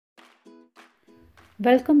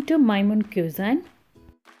Welcome to Maimun Cuisine.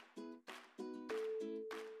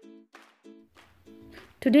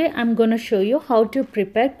 Today I'm gonna show you how to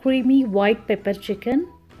prepare creamy white pepper chicken.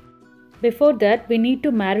 Before that, we need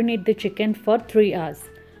to marinate the chicken for 3 hours.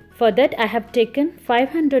 For that, I have taken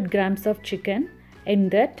 500 grams of chicken. In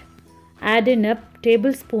that, add in a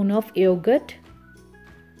tablespoon of yogurt,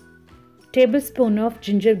 tablespoon of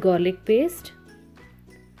ginger garlic paste,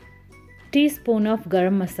 teaspoon of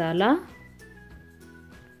garam masala,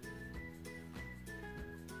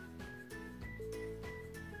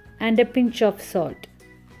 and a pinch of salt.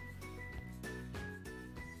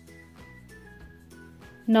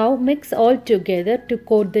 Now mix all together to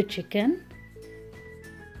coat the chicken.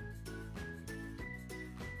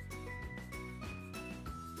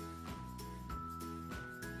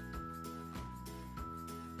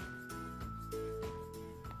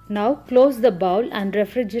 Now close the bowl and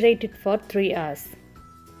refrigerate it for 3 hours.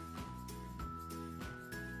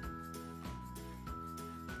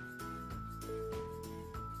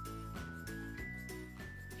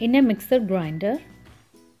 In a mixer grinder,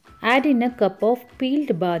 add in a cup of peeled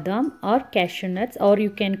badam or cashew nuts, or you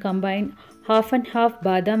can combine half and half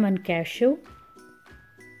badam and cashew,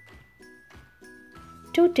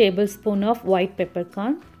 2 tablespoons of white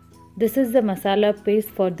peppercorn. This is the masala paste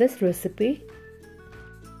for this recipe.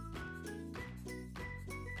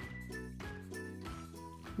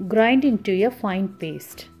 Grind into a fine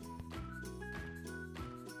paste.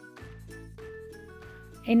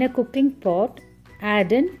 In a cooking pot,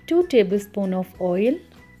 add in 2 tablespoons of oil,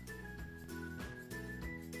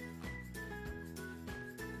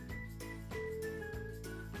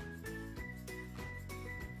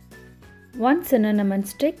 one cinnamon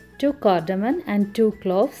stick, 2 cardamom and 2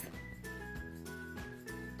 cloves,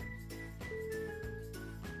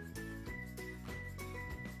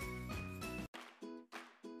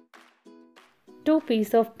 two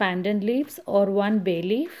pieces of pandan leaves or 1 bay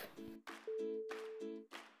leaf,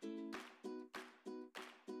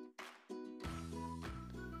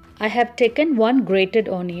 I have taken 1 grated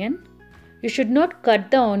onion. You should not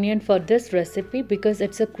cut the onion for this recipe because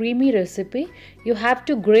it's a creamy recipe. You have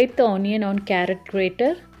to grate the onion on carrot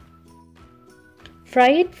grater. Fry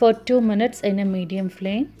it for 2 minutes in a medium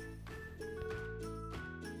flame.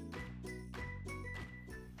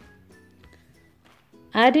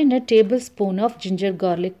 Add in a tablespoon of ginger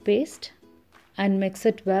garlic paste and mix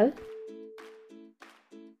it well.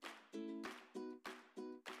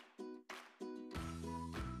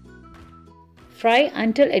 Fry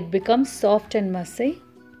until it becomes soft and mushy.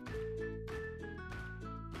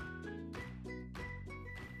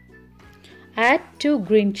 Add 2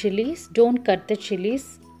 green chilies, don't cut the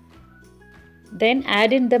chilies. Then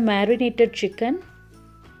add in the marinated chicken.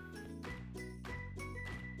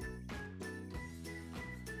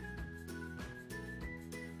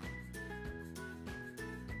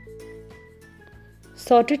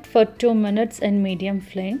 Saute it for 2 minutes in medium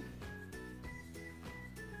flame.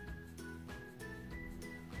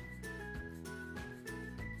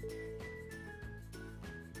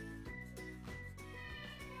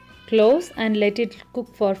 Close and let it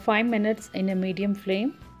cook for 5 minutes in a medium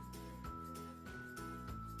flame.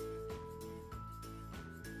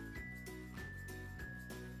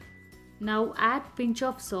 Now add pinch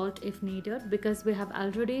of salt if needed because we have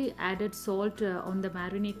already added salt on the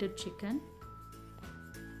marinated chicken.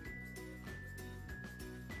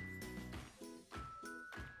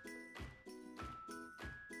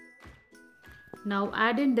 Now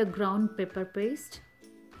add in the ground pepper paste.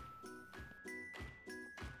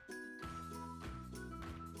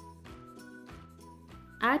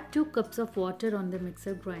 Add 2 cups of water on the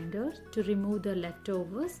mixer grinder to remove the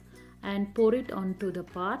leftovers and pour it onto the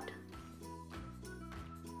pot.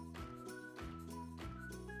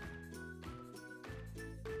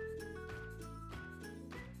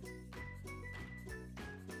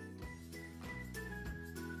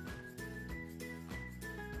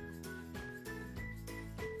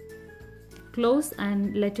 Close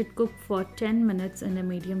and let it cook for 10 minutes in a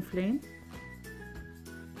medium flame.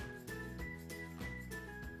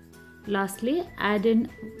 Lastly, add in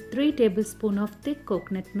 3 tablespoons of thick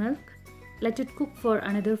coconut milk. Let it cook for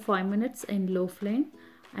another 5 minutes in low flame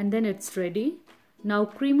and then it's ready. Now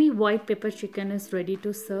creamy white pepper chicken is ready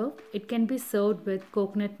to serve. It can be served with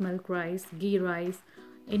coconut milk rice, ghee rice,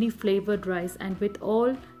 any flavored rice and with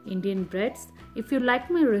all Indian breads. If you like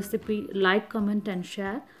my recipe, like, comment and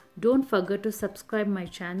share. Don't forget to subscribe my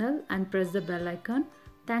channel and press the bell icon.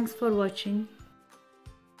 Thanks for watching.